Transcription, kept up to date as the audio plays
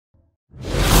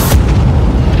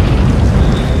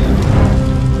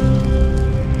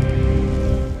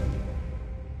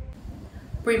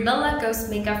Brie Bella goes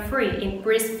makeup-free in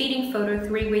breastfeeding photo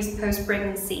 3 weeks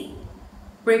post-pregnancy.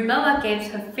 Brie Bella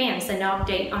gave her fans an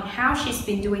update on how she's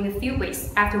been doing a few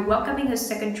weeks after welcoming her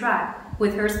second child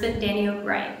with husband Daniel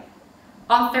Brie.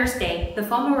 On Thursday, the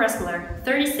former wrestler,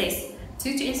 36,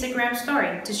 took to Instagram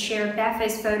story to share a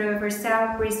bare-faced photo of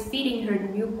herself breastfeeding her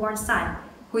newborn son,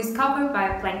 who is covered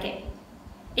by a blanket.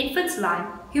 "It feels like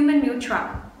human milk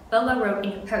truck," Bella wrote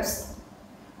in her post.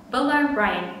 Bella and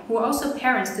Brian, who are also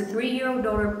parents to 3-year-old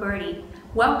daughter Brie,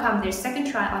 welcomed their second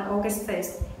child on August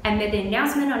 1st and made the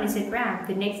announcement on Instagram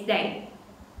the next day.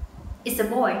 "It's a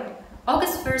boy.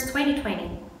 August 1st,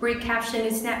 2020, Brie captioned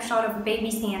a snapshot of the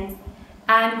baby's hands,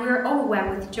 and we're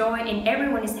overwhelmed with joy and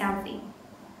everyone is healthy."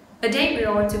 A day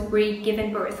prior to Brie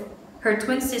giving birth, her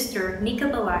twin sister, Nikki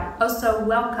Bella, also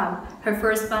welcomed her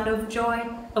first bundle of joy,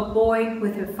 a boy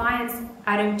with her fiancé,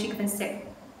 Adam Chick-fil-A.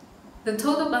 The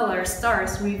Total Bella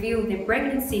stars revealed their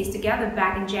pregnancies together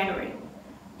back in January.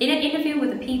 In an interview with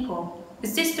The People, the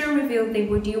sisters revealed they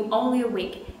were due only a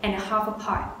week and a half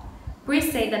apart. Brie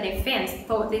said that their fans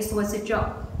thought this was a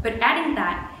joke, but adding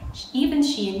that even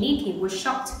she and Nikki were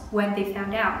shocked when they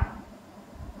found out.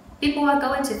 "People are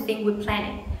going to think we're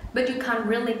planning, but you can't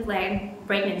really plan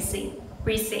pregnancy,"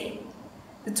 Brie said.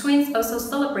 The twins also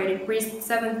celebrated Brie's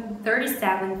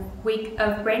 37th week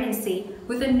of pregnancy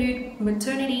with a nude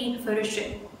maternity photo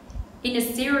shoot. In a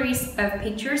series of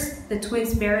pictures, the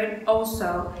twins married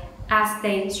also as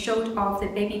they showed off their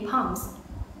baby palms.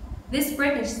 "This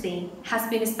pregnancy has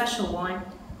been a special one.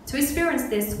 To experience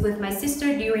this with my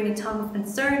sister during a time of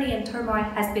uncertainty and turmoil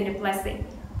has been a blessing,"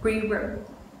 Brie wrote.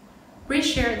 Brie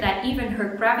shared that even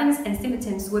her cravings and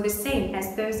symptoms were the same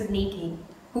as those of Nikki,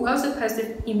 who also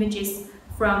posted images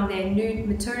from their nude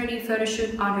maternity photo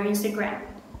shoot on her Instagram.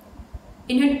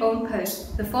 In her own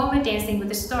post, the former Dancing with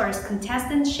the Stars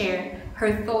contestant shared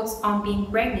her thoughts on being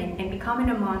pregnant and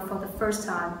becoming a mom for the first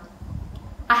time.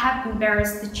 "I have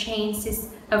embraced the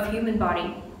changes of human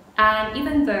body, and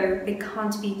even though they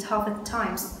can't be tough at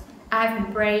times, I have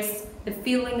embraced the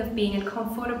feeling of being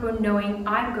uncomfortable knowing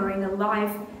I'm growing a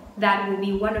life that will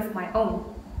be one of my own.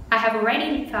 I have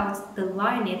already felt the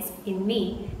lioness in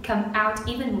me come out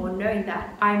even more knowing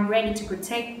that I am ready to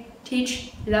protect,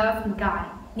 teach, love, and guide,"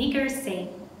 Nikki said.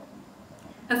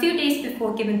 A few days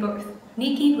before giving birth,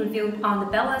 Nikki revealed on the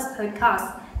Bella's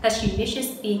podcast that she wishes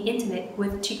being intimate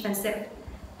with Chick-fil-A,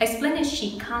 explaining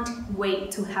she can't wait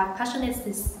to have passionate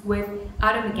sex with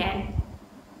Adam again.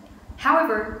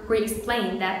 However, Brie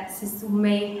explained that she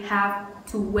may have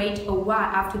to wait a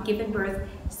while after giving birth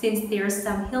since there is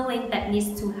some healing that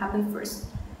needs to happen first.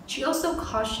 She also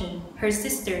cautioned her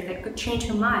sister that could change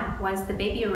her mind once the baby arrived.